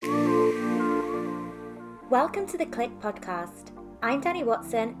Welcome to the Click podcast. I'm Danny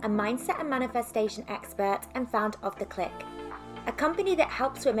Watson, a mindset and manifestation expert and founder of The Click, a company that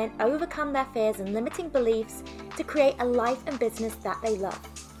helps women overcome their fears and limiting beliefs to create a life and business that they love.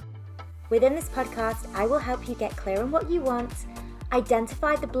 Within this podcast, I will help you get clear on what you want,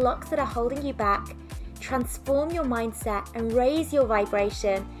 identify the blocks that are holding you back, transform your mindset and raise your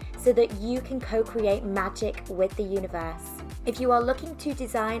vibration so that you can co-create magic with the universe. If you are looking to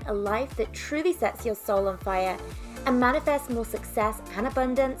design a life that truly sets your soul on fire and manifest more success and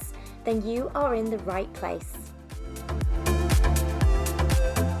abundance, then you are in the right place.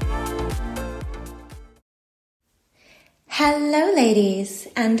 Hello ladies,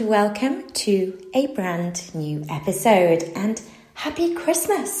 and welcome to a brand new episode, and happy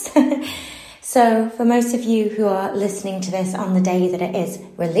Christmas. So for most of you who are listening to this on the day that it is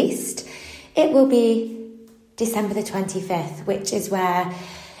released, it will be December the 25th, which is where,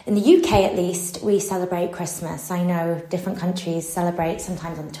 in the UK at least, we celebrate Christmas. I know different countries celebrate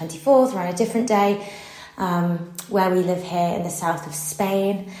sometimes on the 24th or on a different day. Where we live here in the south of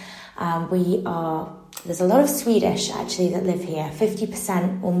Spain, there's a lot of Swedish actually that live here.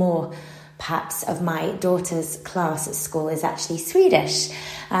 50% or more perhaps of my daughter's class at school is actually Swedish,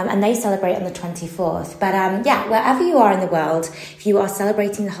 and they celebrate on the 24th. But wherever you are in the world, if you are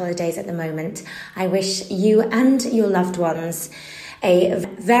celebrating the holidays at the moment, I wish you and your loved ones a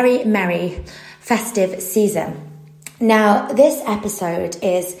very merry festive season. Now, this episode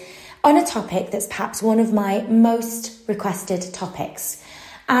is on a topic that's perhaps one of my most requested topics.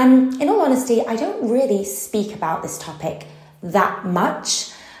 And in all honesty, I don't really speak about this topic that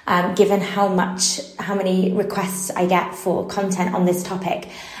much, given how many requests I get for content on this topic.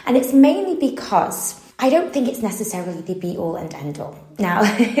 And it's mainly because I don't think it's necessarily the be all and end all. Now,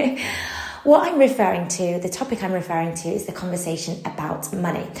 the topic I'm referring to is the conversation about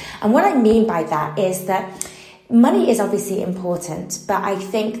money. And what I mean by that is that money is obviously important, but I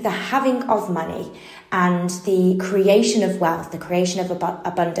think the having of money and the creation of wealth, the creation of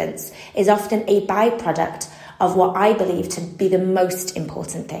abundance is often a byproduct of what I believe to be the most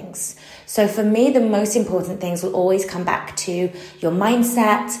important things. So for me, the most important things will always come back to your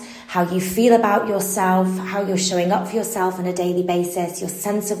mindset, how you feel about yourself, how you're showing up for yourself on a daily basis, your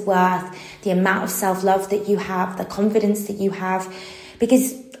sense of worth, the amount of self-love that you have, the confidence that you have,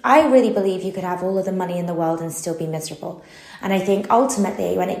 because I really believe you could have all of the money in the world and still be miserable. And I think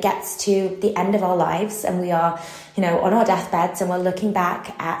ultimately when it gets to the end of our lives and we are, on our deathbeds and we're looking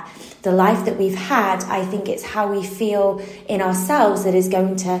back at the life that we've had, I think it's how we feel in ourselves that is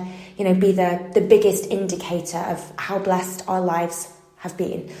going to, be the biggest indicator of how blessed our lives have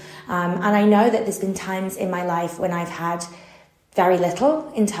been. And I know that there's been times in my life when I've had very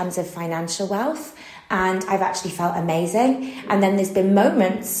little in terms of financial wealth, and I've actually felt amazing. And then there's been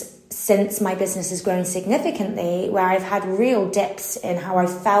moments since my business has grown significantly where I've had real dips in how I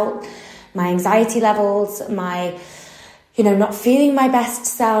felt, my anxiety levels, my, not feeling my best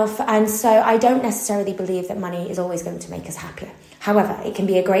self. And so I don't necessarily believe that money is always going to make us happier. However, it can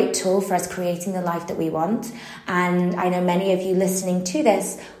be a great tool for us creating the life that we want. And I know many of you listening to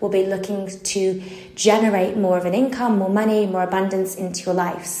this will be looking to generate more of an income, more money, more abundance into your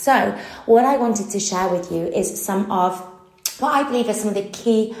life. So what I wanted to share with you is some of what I believe are some of the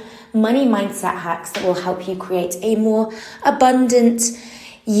key money mindset hacks that will help you create a more abundant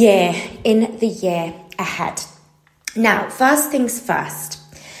year in the year ahead. Now, first things first,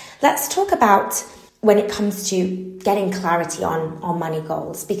 let's talk about when it comes to getting clarity on money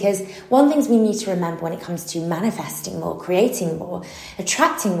goals, because one thing we need to remember when it comes to manifesting more, creating more,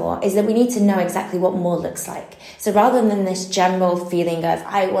 attracting more, is that we need to know exactly what more looks like. So rather than this general feeling of,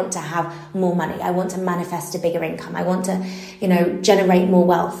 I want to have more money, I want to manifest a bigger income, I want to, generate more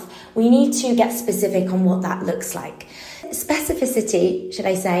wealth, we need to get specific on what that looks like. Specificity, should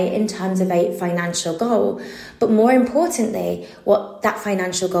I say, in terms of a financial goal, but more importantly, what that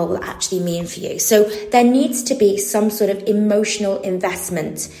financial goal will actually mean for you. So there needs to be some sort of emotional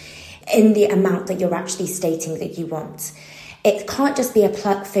investment in the amount that you're actually stating that you want. It can't just be a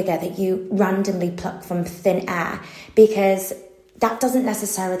pluck figure that you randomly pluck from thin air, because that doesn't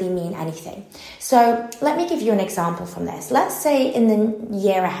necessarily mean anything. So let me give you an example from this. Let's say in the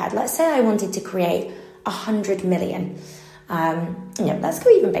year ahead, let's say I wanted to create 100 million. Let's go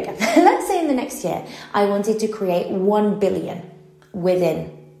even bigger. Let's say in the next year, I wanted to create 1 billion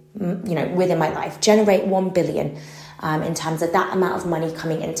within my life, generate 1 billion in terms of that amount of money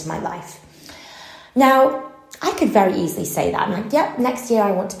coming into my life. Now, I could very easily say that. I'm like, next year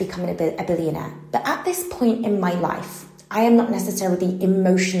I want to become a billionaire. But at this point in my life, I am not necessarily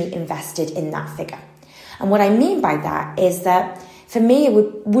emotionally invested in that figure. And what I mean by that is that for me,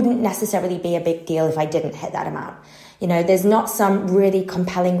 it wouldn't necessarily be a big deal if I didn't hit that amount. There's not some really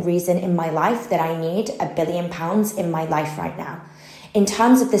compelling reason in my life that I need £1 billion in my life right now. In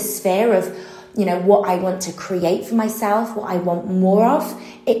terms of the sphere of, what I want to create for myself, what I want more of,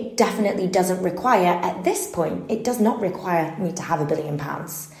 it definitely doesn't require, at this point, it does not require me to have £1 billion.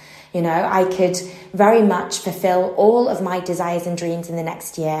 I could very much fulfill all of my desires and dreams in the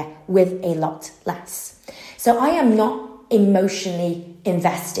next year with a lot less. So I am not emotionally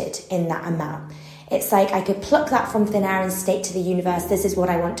invested in that amount. It's like I could pluck that from thin air and state to the universe, this is what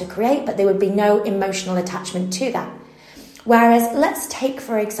I want to create, but there would be no emotional attachment to that. Whereas let's take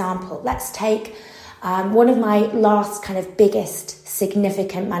one of my last kind of biggest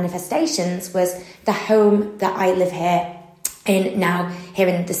significant manifestations was the home that I live here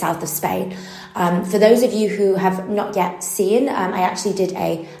in the south of Spain. For those of you who have not yet seen, I actually did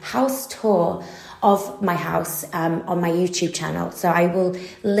a house tour of my house on my YouTube channel. So I will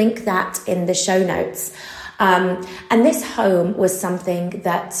link that in the show notes. And this home was something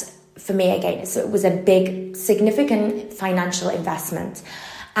that, for me, again, it was a big, significant financial investment.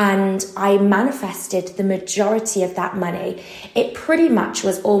 And I manifested the majority of that money. It pretty much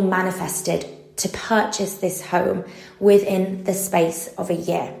was all manifested to purchase this home within the space of a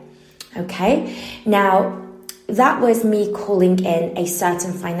year. Okay? Now, that was me calling in a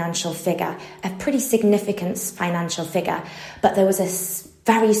certain financial figure, a pretty significant financial figure, but there was a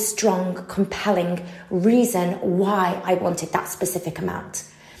very strong, compelling reason why I wanted that specific amount.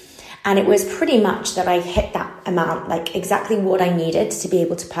 And it was pretty much that I hit that amount, like exactly what I needed to be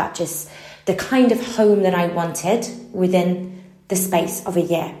able to purchase the kind of home that I wanted within the space of a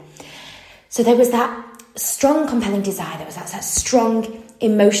year. So there was that strong, compelling desire. There was that strong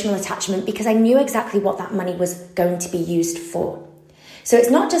emotional attachment because I knew exactly what that money was going to be used for. So it's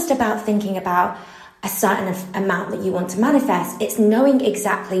not just about thinking about a certain amount that you want to manifest. It's knowing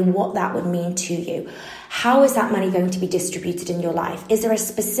exactly what that would mean to you. How is that money going to be distributed in your life? Is there a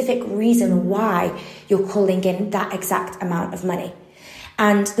specific reason why you're calling in that exact amount of money?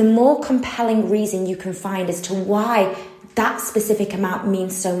 And the more compelling reason you can find as to why that specific amount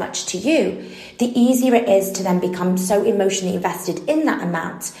means so much to you, the easier it is to then become so emotionally invested in that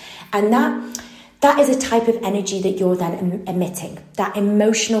amount. And that is a type of energy that you're then emitting, that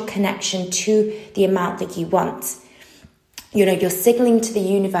emotional connection to the amount that you want. You're signaling to the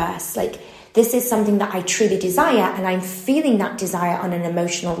universe, like, this is something that I truly desire, and I'm feeling that desire on an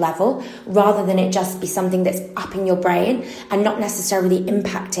emotional level, rather than it just be something that's up in your brain and not necessarily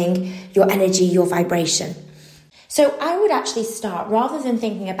impacting your energy, your vibration. So I would actually start, rather than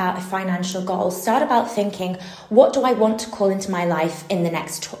thinking about a financial goal, start about thinking, what do I want to call into my life in the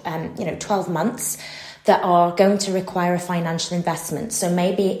next 12 months that are going to require a financial investment? So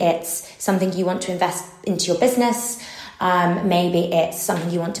maybe it's something you want to invest into your business. Maybe it's something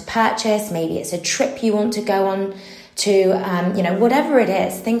you want to purchase. Maybe it's a trip you want to go on to, whatever it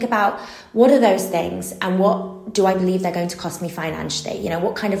is. Think about what are those things and what do I believe they're going to cost me financially?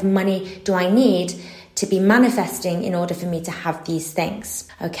 What kind of money do I need to be manifesting in order for me to have these things?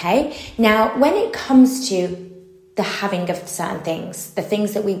 Okay. Now, when it comes to the having of certain things, the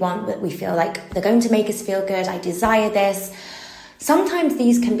things that we want, that we feel like they're going to make us feel good, I desire this. Sometimes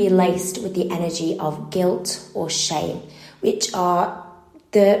these can be laced with the energy of guilt or shame, which are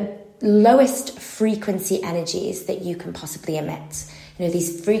the lowest frequency energies that you can possibly emit.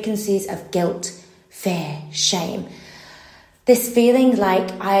 These frequencies of guilt, fear, shame. This feeling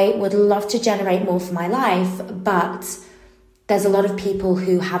like I would love to generate more for my life, but there's a lot of people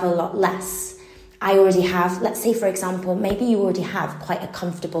who have a lot less. I already have, let's say, for example, maybe you already have quite a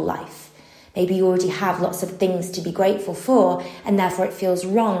comfortable life. Maybe you already have lots of things to be grateful for, and therefore it feels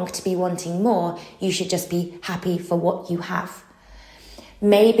wrong to be wanting more. You should just be happy for what you have.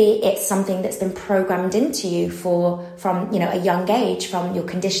 Maybe it's something that's been programmed into you from a young age, from your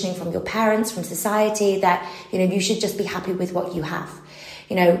conditioning, from your parents, from society, that you should just be happy with what you have.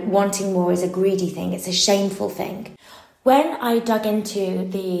 Wanting more is a greedy thing. It's a shameful thing. When I dug into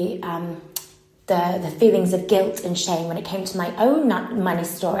the feelings of guilt and shame when it came to my own money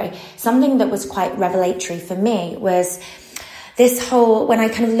story, something that was quite revelatory for me was this whole, when I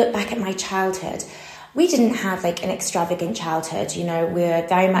kind of look back at my childhood, we didn't have like an extravagant childhood. We're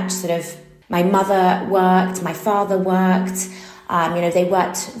very much my mother worked, my father worked, they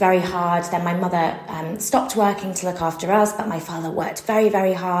worked very hard. Then my mother stopped working to look after us, but my father worked very,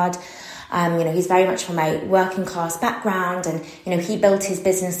 very hard. He's very much from a working class background, and, he built his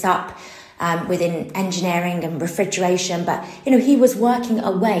business up within engineering and refrigeration, but, he was working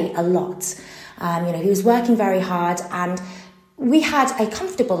away a lot. He was working very hard, and we had a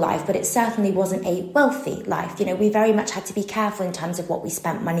comfortable life, but it certainly wasn't a wealthy life. We very much had to be careful in terms of what we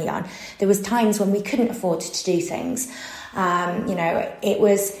spent money on. There was times when we couldn't afford to do things. It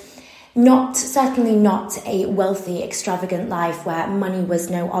was certainly not a wealthy, extravagant life where money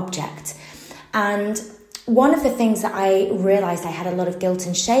was no object. And one of the things that I realized I had a lot of guilt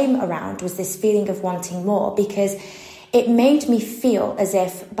and shame around was this feeling of wanting more, because it made me feel as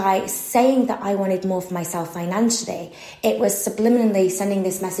if by saying that I wanted more for myself financially, it was subliminally sending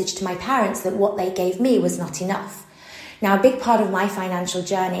this message to my parents that what they gave me was not enough. Now, a big part of my financial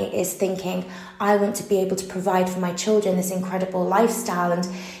journey is thinking I want to be able to provide for my children this incredible lifestyle and,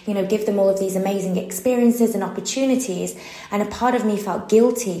 give them all of these amazing experiences and opportunities. And a part of me felt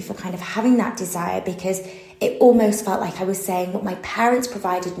guilty for kind of having that desire, because it almost felt like I was saying what my parents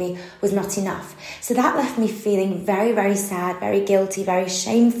provided me was not enough. So that left me feeling very, very sad, very guilty, very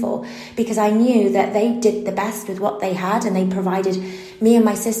shameful, because I knew that they did the best with what they had, and they provided me and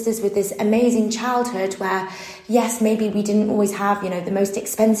my sisters with this amazing childhood where, yes, maybe we didn't always have, the most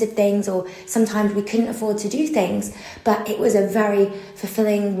expensive things, or sometimes we couldn't afford to do things, but it was a very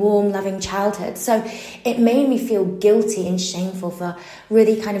fulfilling, warm, loving childhood. So it made me feel guilty and shameful for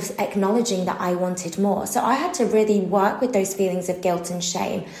really kind of acknowledging that I wanted more. So I had to really work with those feelings of guilt and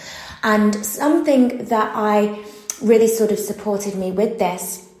shame. And something that I really sort of supported me with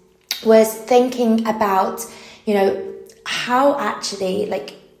this was thinking about, how actually,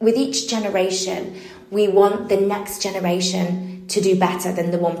 like, with each generation, we want the next generation to do better than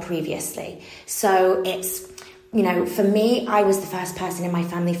the one previously. So it's, for me, I was the first person in my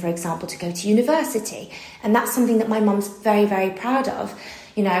family, for example, to go to university. And that's something that my mum's very, very proud of.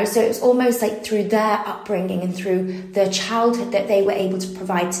 So it was almost like through their upbringing and through the childhood that they were able to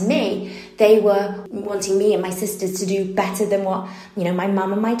provide to me, they were wanting me and my sisters to do better than what, my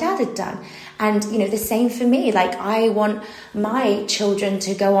mum and my dad had done. And, the same for me. Like, I want my children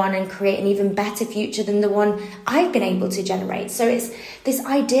to go on and create an even better future than the one I've been able to generate. So it's this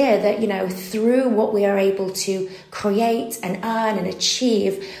idea that, through what we are able to create and earn and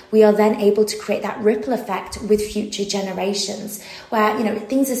achieve, we are then able to create that ripple effect with future generations where,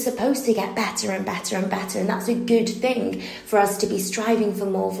 things are supposed to get better and better and better. And that's a good thing for us to be striving for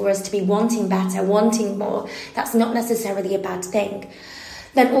more, for us to be wanting better, wanting more. That's not necessarily a bad thing.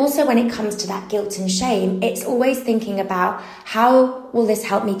 Then also when it comes to that guilt and shame, it's always thinking about how will this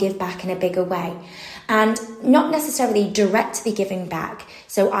help me give back in a bigger way? And not necessarily directly giving back.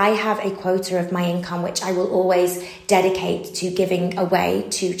 So I have a quota of my income, which I will always dedicate to giving away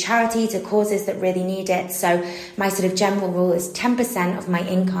to charity, to causes that really need it. So my sort of general rule is 10% of my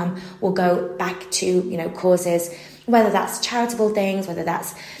income will go back to, causes, whether that's charitable things, whether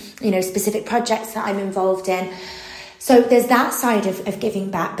that's, specific projects that I'm involved in. So there's that side of giving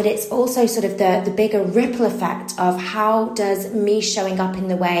back, but it's also sort of the bigger ripple effect of how does me showing up in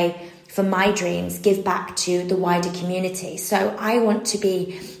the way for my dreams give back to the wider community. So I want to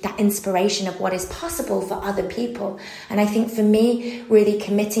be that inspiration of what is possible for other people. And I think for me, really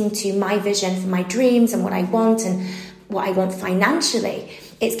committing to my vision for my dreams and what I want financially,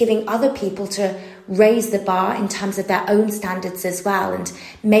 it's giving other people to raise the bar in terms of their own standards as well and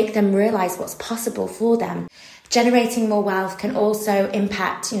make them realize what's possible for them. Generating more wealth can also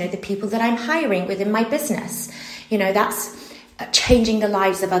impact, the people that I'm hiring within my business. That's changing the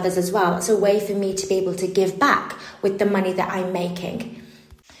lives of others as well. It's a way for me to be able to give back with the money that I'm making.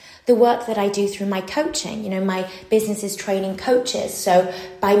 The work that I do through my coaching, my business is training coaches. So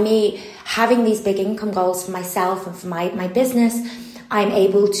by me having these big income goals for myself and for my business, I'm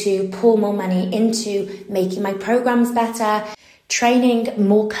able to pour more money into making my programs better, training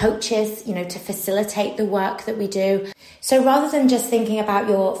more coaches, to facilitate the work that we do. So rather than just thinking about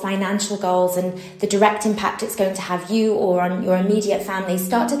your financial goals and the direct impact it's going to have you or on your immediate family,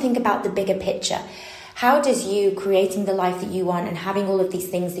 start to think about the bigger picture. How does you creating the life that you want and having all of these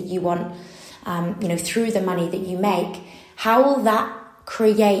things that you want, through the money that you make, how will that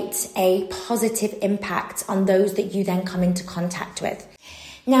create a positive impact on those that you then come into contact with?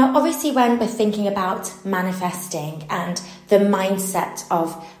 Now, obviously, when we're thinking about manifesting and the mindset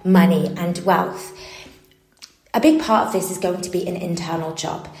of money and wealth, a big part of this is going to be an internal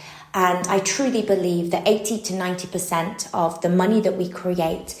job. And I truly believe that 80 to 90% of the money that we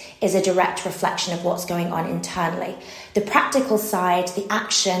create is a direct reflection of what's going on internally. The practical side, the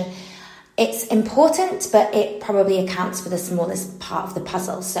action, it's important, but it probably accounts for the smallest part of the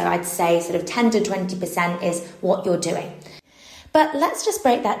puzzle. So I'd say sort of 10 to 20% is what you're doing. But let's just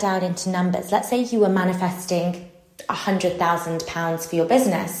break that down into numbers. Let's say you were manifesting £100,000 for your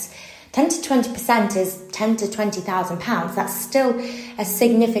business. 10 to 20% is 10 to 20,000 pounds. That's still a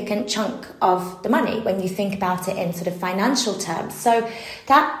significant chunk of the money when you think about it in sort of financial terms. So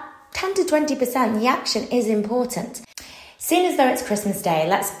that 10 to 20%, the action is important. Seeing as though it's Christmas Day,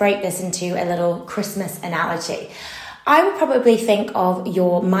 let's break this into a little Christmas analogy. I would probably think of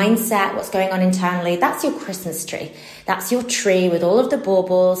your mindset, what's going on internally. That's your Christmas tree. That's your tree with all of the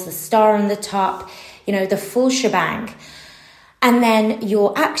baubles, the star on the top, the full shebang. And then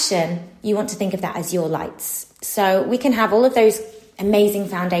your action, you want to think of that as your lights. So we can have all of those amazing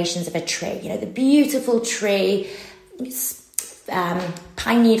foundations of a tree, the beautiful tree,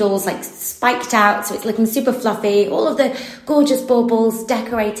 pine needles like spiked out, so it's looking super fluffy, all of the gorgeous baubles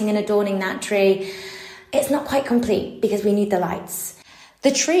decorating and adorning that tree. It's not quite complete because we need the lights.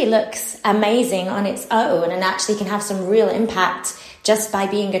 The tree looks amazing on its own and actually can have some real impact just by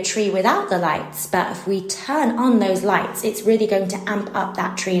being a tree without the lights. But if we turn on those lights, it's really going to amp up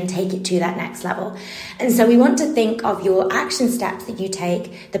that tree and take it to that next level. And so we want to think of your action steps that you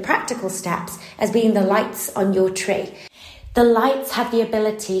take, the practical steps, as being the lights on your tree. The lights have the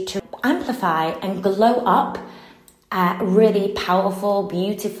ability to amplify and glow up a really powerful,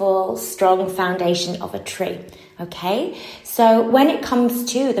 beautiful, strong foundation of a tree. Okay, so when it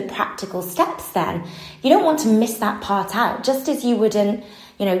comes to the practical steps, then you don't want to miss that part out. Just as you wouldn't,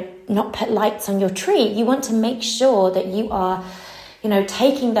 not put lights on your tree, you want to make sure that you are,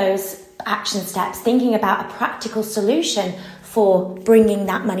 taking those action steps, thinking about a practical solution for bringing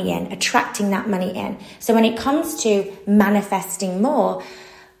that money in, attracting that money in. So when it comes to manifesting more,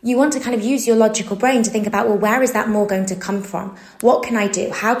 you want to kind of use your logical brain to think about, well, where is that more going to come from? What can I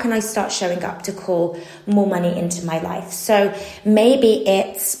do? How can I start showing up to call more money into my life? So maybe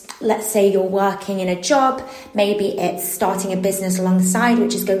it's, let's say you're working in a job. Maybe it's starting a business alongside,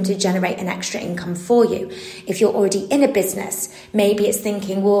 which is going to generate an extra income for you. If you're already in a business, maybe it's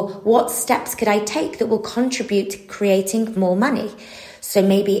thinking, well, what steps could I take that will contribute to creating more money? So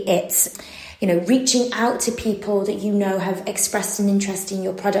maybe it's reaching out to people that have expressed an interest in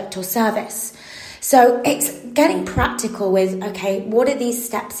your product or service. So it's getting practical with, okay, what are these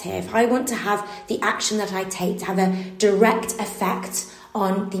steps here? If I want to have the action that I take to have a direct effect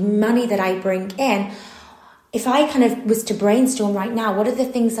on the money that I bring in, if I kind of was to brainstorm right now, what are the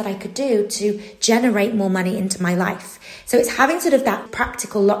things that I could do to generate more money into my life? So it's having sort of that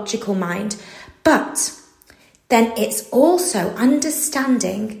practical, logical mind, but then it's also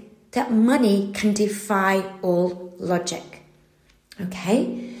understanding that money can defy all logic.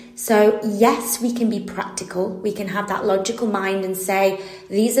 Okay? So yes, we can be practical. We can have that logical mind and say,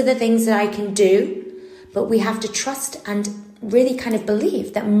 these are the things that I can do, but we have to trust and really kind of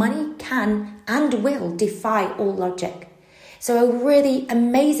believe that money can and will defy all logic. So a really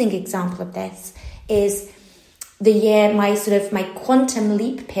amazing example of this is my quantum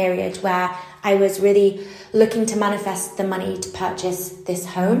leap period, where I was really looking to manifest the money to purchase this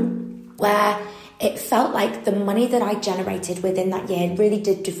home, where it felt like the money that I generated within that year really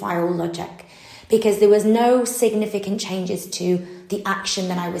did defy all logic, because there was no significant changes to the action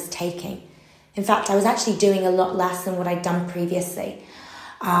that I was taking. In fact, I was actually doing a lot less than what I'd done previously.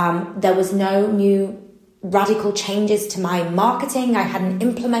 There was no new radical changes to my marketing. I hadn't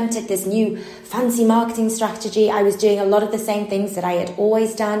implemented this new fancy marketing strategy. I was doing a lot of the same things that I had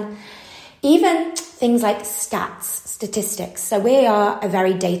always done. Even things like statistics. So we are a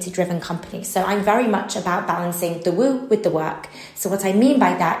very data-driven company. So I'm very much about balancing the woo with the work. So what I mean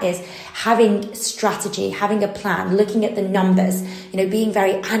by that is having strategy, having a plan, looking at the numbers, being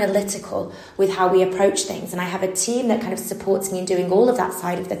very analytical with how we approach things. And I have a team that kind of supports me in doing all of that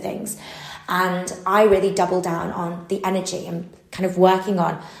side of the things. And I really double down on the energy and kind of working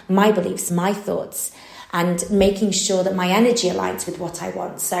on my beliefs, my thoughts, and making sure that my energy aligns with what I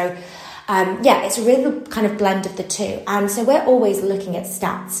want. So it's a real kind of blend of the two. And so we're always looking at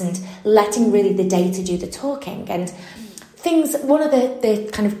stats and letting really the data do the talking. And things, one of the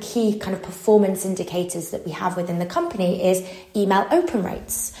kind of key kind of performance indicators that we have within the company is email open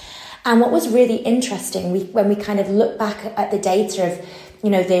rates. And what was really interesting, when we kind of look back at the data of,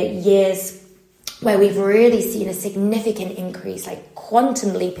 the years where we've really seen a significant increase, like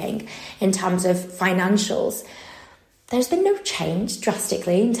quantum leaping in terms of financials, there's been no change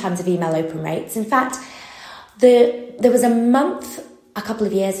drastically in terms of email open rates. In fact, there was a month a couple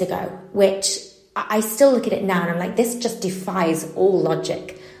of years ago, which I still look at it now and I'm like, this just defies all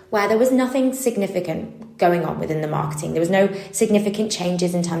logic, where there was nothing significant going on within the marketing. There was no significant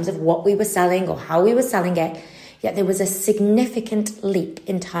changes in terms of what we were selling or how we were selling it, yet there was a significant leap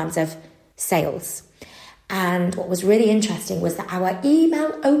in terms of sales. And what was really interesting was that our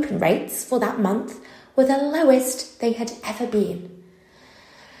email open rates for that month were the lowest they had ever been.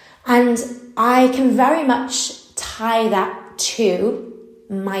 And I can very much tie that to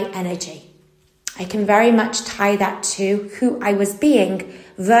my energy. I can very much tie that to who I was being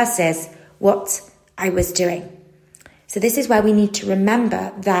versus what I was doing. So this is where we need to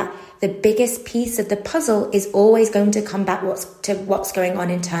remember that the biggest piece of the puzzle is always going to come back to what's going on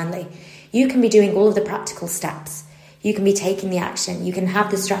internally. You can be doing all of the practical steps. You can be taking the action. You can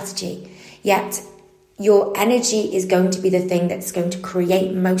have the strategy. Yet your energy is going to be the thing that's going to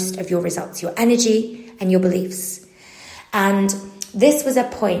create most of your results, your energy and your beliefs. And this was a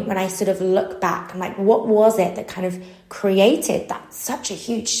point when I sort of look back and like, what was it that kind of created that such a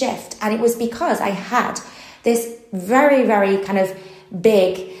huge shift? And it was because I had this very, very kind of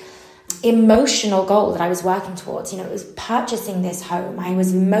big emotional goal that I was working towards. It was purchasing this home. I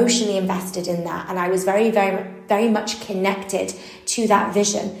was emotionally invested in that. And I was very, very, very much connected to that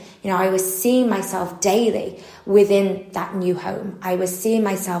vision. I was seeing myself daily within that new home. I was seeing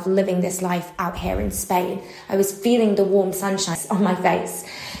myself living this life out here in Spain. I was feeling the warm sunshine on my face.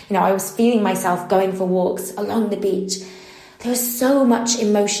 I was feeling myself going for walks along the beach. There was so much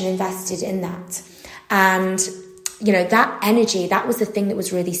emotion invested in that. And that energy, that was the thing that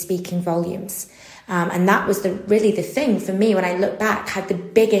was really speaking volumes. And that was really the thing for me when I look back, had the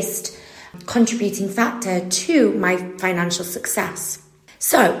biggest contributing factor to my financial success.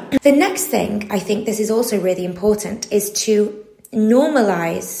 So the next thing, I think this is also really important, is to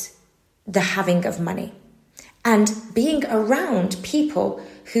normalize the having of money and being around people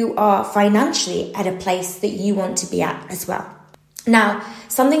who are financially at a place that you want to be at as well. Now,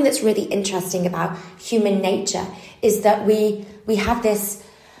 something that's really interesting about human nature is that we have this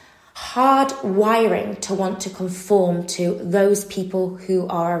hard wiring to want to conform to those people who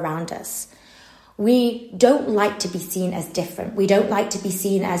are around us. We don't like to be seen as different. We don't like to be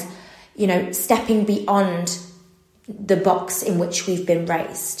seen as, stepping beyond the box in which we've been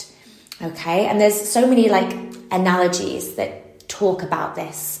raised. Okay? And there's so many analogies that talk about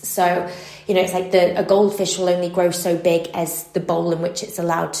this. So, it's like a goldfish will only grow so big as the bowl in which it's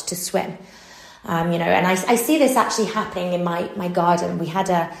allowed to swim. And I see this actually happening in my garden. We had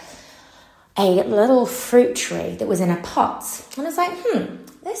a little fruit tree that was in a pot. And I was like,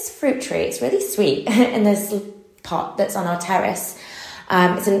 this fruit tree, it's really sweet in this pot that's on our terrace.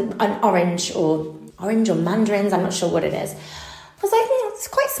 It's an orange or mandarins, I'm not sure what it is. I was like, it's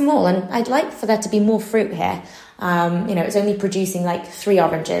quite small and I'd like for there to be more fruit here. It's only producing 3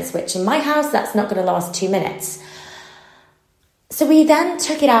 oranges, which in my house, that's not going to last 2 minutes. So we then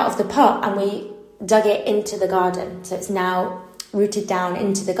took it out of the pot and we dug it into the garden. So it's now rooted down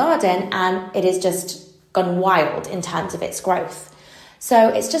into the garden and it has just gone wild in terms of its growth. So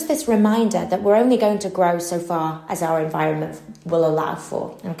it's just this reminder that we're only going to grow so far as our environment will allow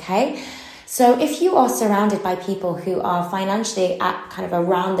for, okay? So if you are surrounded by people who are financially at kind of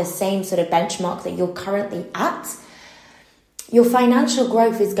around the same sort of benchmark that you're currently at, your financial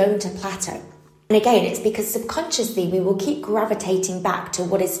growth is going to plateau. And again, it's because subconsciously we will keep gravitating back to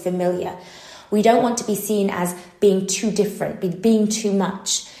what is familiar. We don't want to be seen as being too different, being too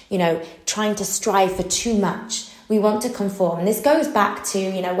much, trying to strive for too much. We want to conform. And this goes back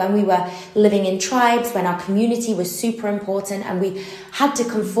to, when we were living in tribes, when our community was super important and we had to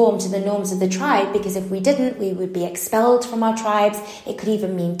conform to the norms of the tribe, because if we didn't, we would be expelled from our tribes. It could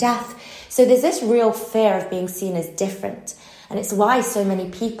even mean death. So there's this real fear of being seen as different. And it's why so many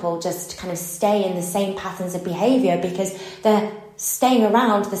people just kind of stay in the same patterns of behavior, because they're staying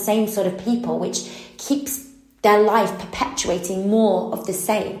around the same sort of people, which keeps their life perpetuating more of the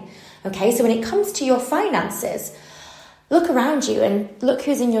same. Okay, so when it comes to your finances, look around you and look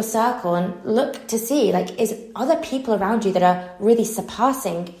who's in your circle and look to see, are there people around you that are really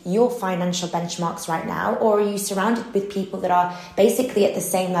surpassing your financial benchmarks right now? Or are you surrounded with people that are basically at the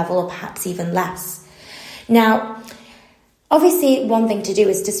same level or perhaps even less? Now, obviously, one thing to do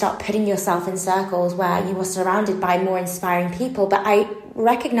is to start putting yourself in circles where you are surrounded by more inspiring people. But I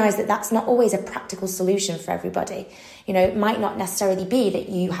recognize that that's not always a practical solution for everybody. It might not necessarily be that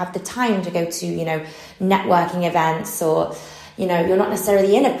you have the time to go to, networking events, or, you're not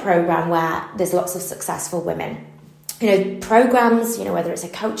necessarily in a program where there's lots of successful women. Programs, whether it's a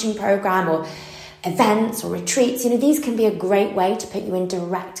coaching program or events or retreats, these can be a great way to put you in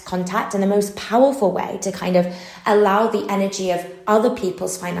direct contact and the most powerful way to kind of allow the energy of other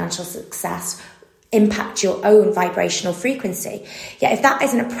people's financial success impact your own vibrational frequency. Yet if that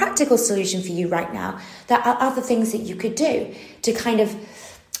isn't a practical solution for you right now, there are other things that you could do to kind of,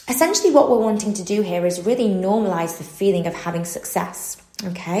 essentially what we're wanting to do here is really normalize the feeling of having success.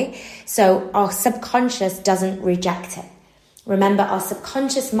 Okay, so our subconscious doesn't reject it. Remember, our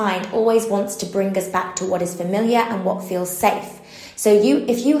subconscious mind always wants to bring us back to what is familiar and what feels safe. So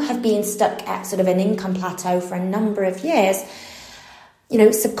if you have been stuck at sort of an income plateau for a number of years,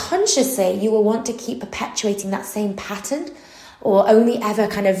 subconsciously you will want to keep perpetuating that same pattern, or only ever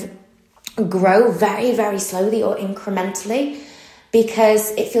kind of grow very, very slowly or incrementally,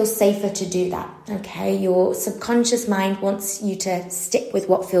 because it feels safer to do that, okay? Your subconscious mind wants you to stick with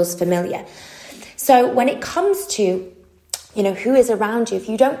what feels familiar. So when it comes to, who is around you, if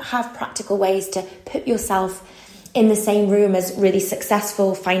you don't have practical ways to put yourself in the same room as really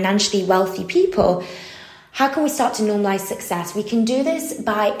successful, financially wealthy people, how can we start to normalize success? We can do this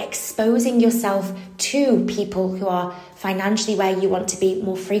by exposing yourself to people who are financially where you want to be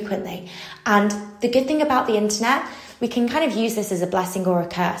more frequently. And the good thing about the internet, we can kind of use this as a blessing or a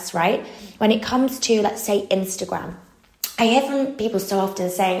curse, right? When it comes to, let's say, Instagram. I hear from people so often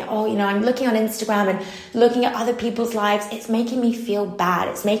saying, I'm looking on Instagram and looking at other people's lives. It's making me feel bad.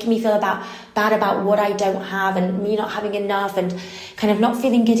 It's making me feel bad about what I don't have and me not having enough and kind of not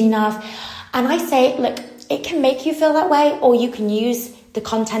feeling good enough. And I say, look, it can make you feel that way, or you can use the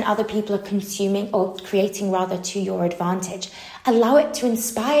content other people are consuming or creating rather to your advantage. Allow it to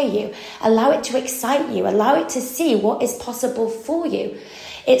inspire you. Allow it to excite you. Allow it to see what is possible for you.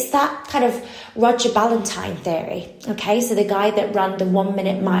 It's that kind of Roger Ballantyne theory, okay? So the guy that ran the 1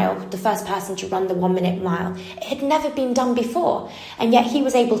 minute mile, the first person to run the 1 minute mile, it had never been done before. And yet he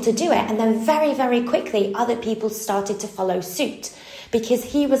was able to do it. And then very, very quickly, other people started to follow suit, because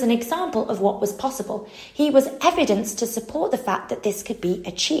he was an example of what was possible. He was evidence to support the fact that this could be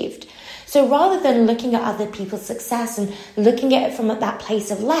achieved. So rather than looking at other people's success and looking at it from that place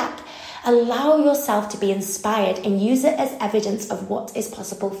of lack, allow yourself to be inspired and use it as evidence of what is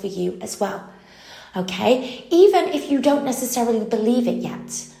possible for you as well. Okay? Even if you don't necessarily believe it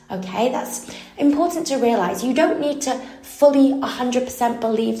yet. Okay? That's important to realize. You don't need to fully 100%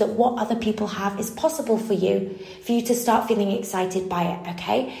 believe that what other people have is possible for you to start feeling excited by it.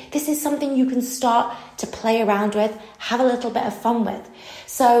 Okay? This is something you can start to play around with, have a little bit of fun with.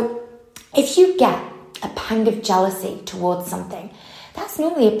 So if you get a pang of jealousy towards something, that's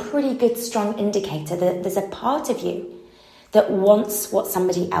normally a pretty good strong indicator that there's a part of you that wants what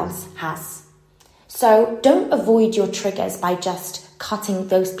somebody else has. So don't avoid your triggers by just cutting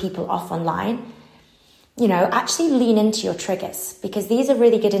those people off online. Actually lean into your triggers, because these are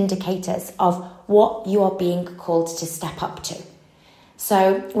really good indicators of what you are being called to step up to.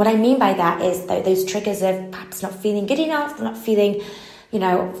 So what I mean by that is that those triggers of perhaps not feeling good enough, not feeling,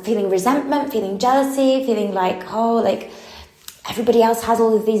 feeling resentment, feeling jealousy, feeling like everybody else has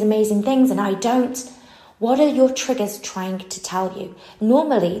all of these amazing things and I don't. What are your triggers trying to tell you?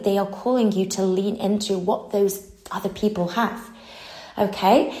 Normally, they are calling you to lean into what those other people have.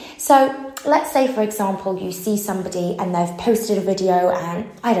 Okay, so let's say, for example, you see somebody and they've posted a video and,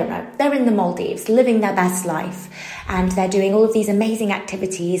 I don't know, they're in the Maldives living their best life and they're doing all of these amazing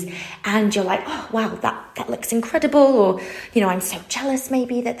activities and you're like, oh, wow, that looks incredible. Or, I'm so jealous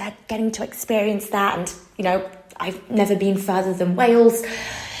maybe that they're getting to experience that. And, I've never been further than Wales.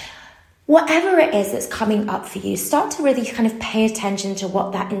 Whatever it is that's coming up for you, start to really kind of pay attention to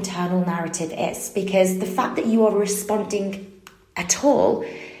what that internal narrative is, because the fact that you are responding at all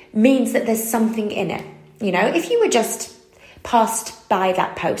means that there's something in it. If you were just passed by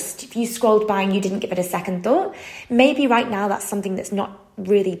that post, if you scrolled by and you didn't give it a second thought, maybe right now that's something that's not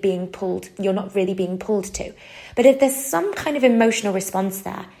really being pulled, you're not really being pulled to. But if there's some kind of emotional response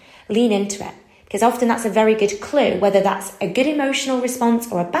there, lean into it. Because often that's a very good clue, whether that's a good emotional response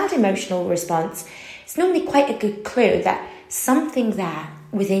or a bad emotional response. It's normally quite a good clue that something there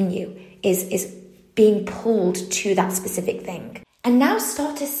within you is being pulled to that specific thing. And now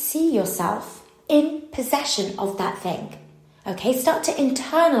start to see yourself in possession of that thing. Okay, start to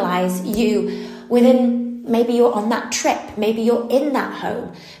internalize you within, maybe you're on that trip, maybe you're in that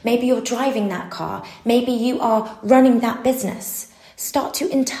home, maybe you're driving that car, maybe you are running that business. Start to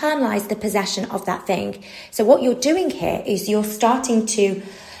internalize the possession of that thing. So what you're doing here is you're starting to,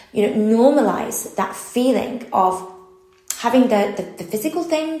 normalize that feeling of having the physical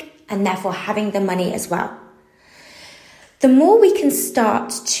thing and therefore having the money as well. The more we can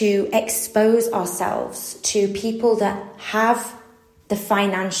start to expose ourselves to people that have the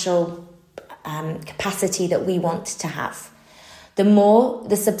financial capacity that we want to have, the more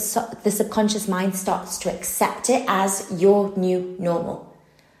the subconscious mind starts to accept it as your new normal.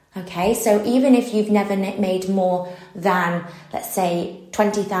 Okay, so even if you've never made more than, let's say,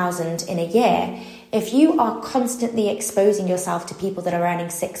 20,000 in a year, if you are constantly exposing yourself to people that are earning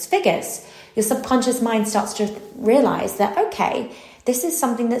six figures, your subconscious mind starts to realize that, okay, this is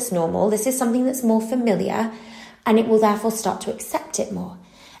something that's normal, this is something that's more familiar, and it will therefore start to accept it more.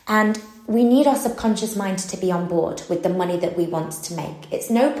 And we need our subconscious mind to be on board with the money that we want to make. There's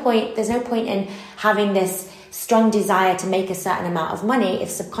no point in having this strong desire to make a certain amount of money if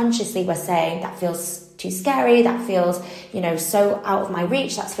subconsciously we're saying that feels too scary, that feels, so out of my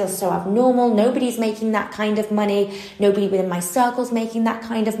reach, that feels so abnormal. Nobody's making that kind of money. Nobody within my circle's making that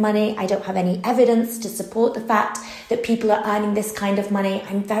kind of money. I don't have any evidence to support the fact that people are earning this kind of money.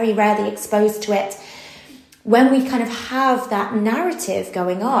 I'm very rarely exposed to it. When we kind of have that narrative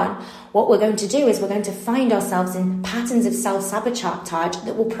going on, what we're going to do is we're going to find ourselves in patterns of self-sabotage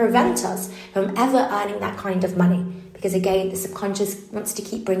that will prevent us from ever earning that kind of money. Because again, the subconscious wants to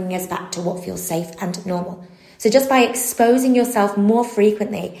keep bringing us back to what feels safe and normal. So just by exposing yourself more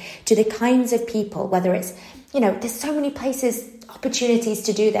frequently to the kinds of people, whether it's, there's so many places, opportunities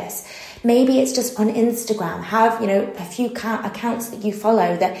to do this. Maybe it's just on Instagram, have, a few accounts that you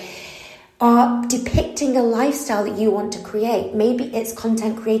follow that are depicting a lifestyle that you want to create. Maybe it's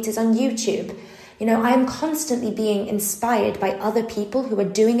content creators on YouTube. I am constantly being inspired by other people who are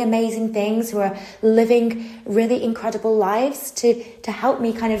doing amazing things, who are living really incredible lives to help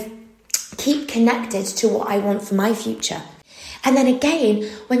me kind of keep connected to what I want for my future. And then again,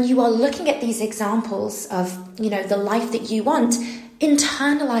 when you are looking at these examples of, the life that you want,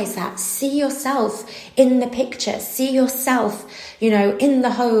 internalize that. See yourself in the picture. See yourself, in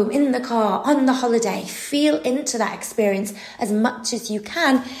the home, in the car, on the holiday. Feel into that experience as much as you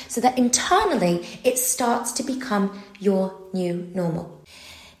can so that internally it starts to become your new normal.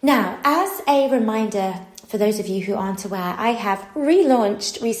 Now, as a reminder, for those of you who aren't aware, I have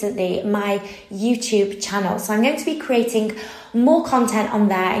relaunched recently my YouTube channel. So I'm going to be creating more content on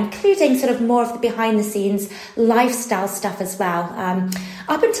there, including sort of more of the behind the scenes lifestyle stuff as well.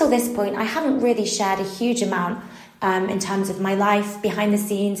 Up until this point, I haven't really shared a huge amount in terms of my life, behind the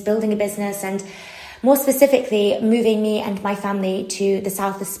scenes, building a business, and more specifically, moving me and my family to the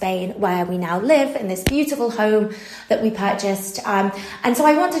south of Spain, where we now live in this beautiful home that we purchased. And so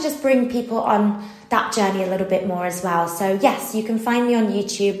I want to just bring people on that journey a little bit more as well. So yes, you can find me on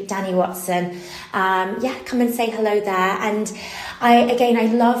YouTube, Dani Watson. Come and say hello there. And I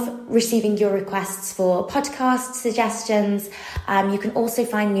love receiving your requests for podcast suggestions. You can also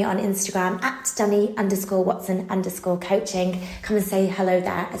find me on Instagram at Dani_Watson_coaching. Come and say hello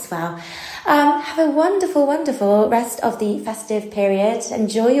there as well. Have a wonderful, wonderful rest of the festive period.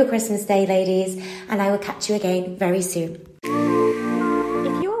 Enjoy your Christmas day, ladies, and I will catch you again very soon.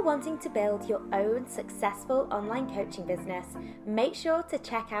 Wanting to build your own successful online coaching business, make sure to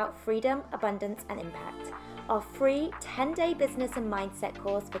check out Freedom, Abundance and Impact, our free 10-day business and mindset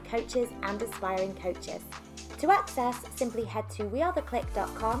course for coaches and aspiring coaches. To access, simply head to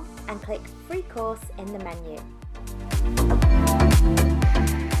wearetheclick.com and click free course in the menu.